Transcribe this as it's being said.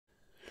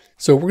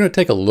So we're going to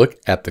take a look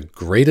at the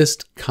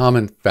greatest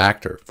common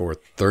factor for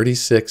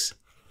 36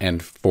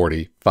 and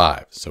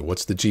 45. So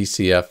what's the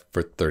GCF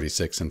for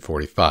 36 and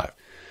 45?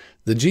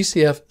 The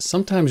GCF,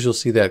 sometimes you'll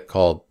see that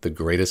called the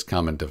greatest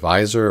common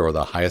divisor or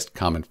the highest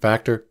common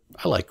factor.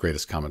 I like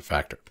greatest common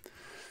factor.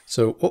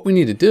 So what we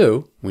need to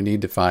do, we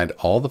need to find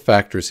all the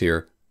factors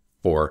here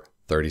for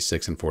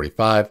 36 and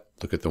 45,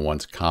 look at the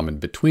ones common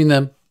between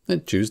them,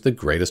 and choose the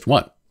greatest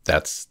one.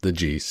 That's the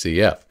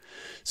GCF.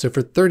 So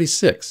for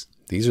 36,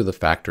 these are the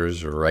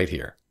factors right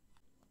here.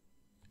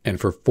 And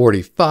for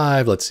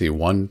 45, let's see,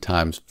 1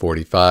 times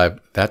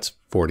 45, that's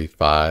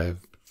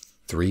 45.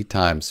 3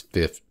 times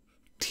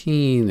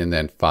 15, and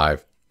then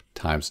 5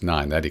 times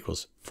 9, that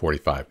equals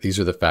 45. These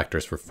are the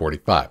factors for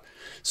 45.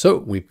 So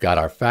we've got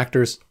our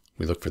factors.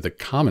 We look for the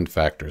common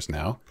factors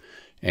now.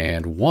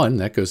 And 1,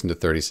 that goes into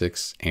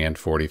 36 and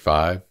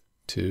 45.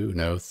 2,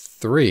 no,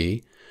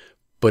 3.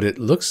 But it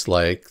looks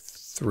like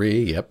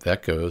 3, yep,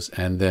 that goes.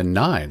 And then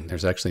 9,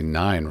 there's actually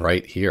 9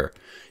 right here.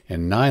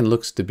 And 9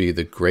 looks to be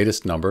the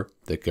greatest number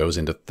that goes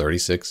into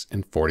 36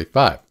 and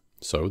 45.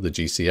 So the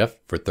GCF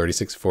for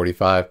 36 and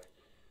 45,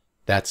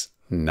 that's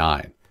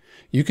 9.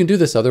 You can do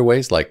this other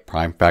ways like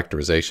prime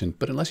factorization,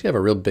 but unless you have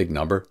a real big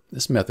number,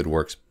 this method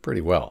works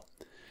pretty well.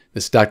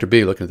 This is Dr.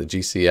 B looking at the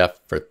GCF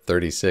for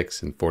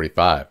 36 and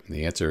 45, and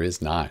the answer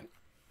is 9.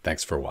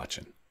 Thanks for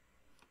watching.